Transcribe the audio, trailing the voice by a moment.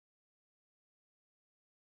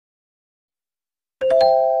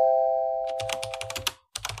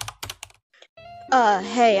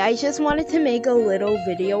Hey, I just wanted to make a little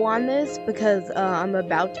video on this because I'm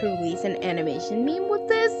about to release an animation meme with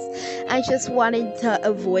this. I just wanted to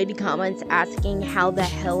avoid comments asking how the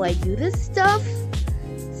hell I do this stuff.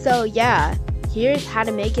 So yeah, here's how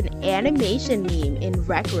to make an animation meme in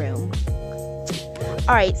Rec Room.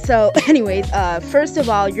 Alright, so anyways, first of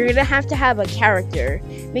all, you're gonna have to have a character.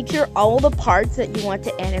 Make sure all the parts that you want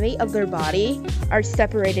to animate of their body are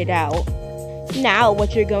separated out. Now,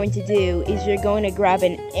 what you're going to do is you're going to grab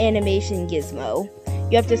an animation gizmo.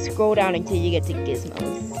 You have to scroll down until you get to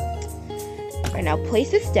gizmos. Alright, now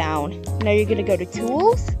place this down. Now you're gonna go to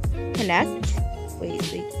Tools, Connect.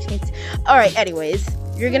 Alright, anyways,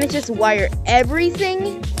 you're gonna just wire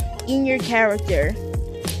everything in your character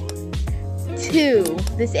to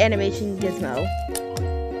this animation gizmo.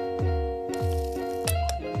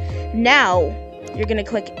 Now, you're gonna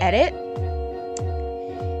click Edit.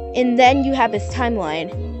 And then you have this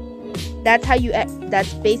timeline.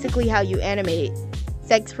 That's basically how you animate.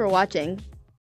 Thanks for watching.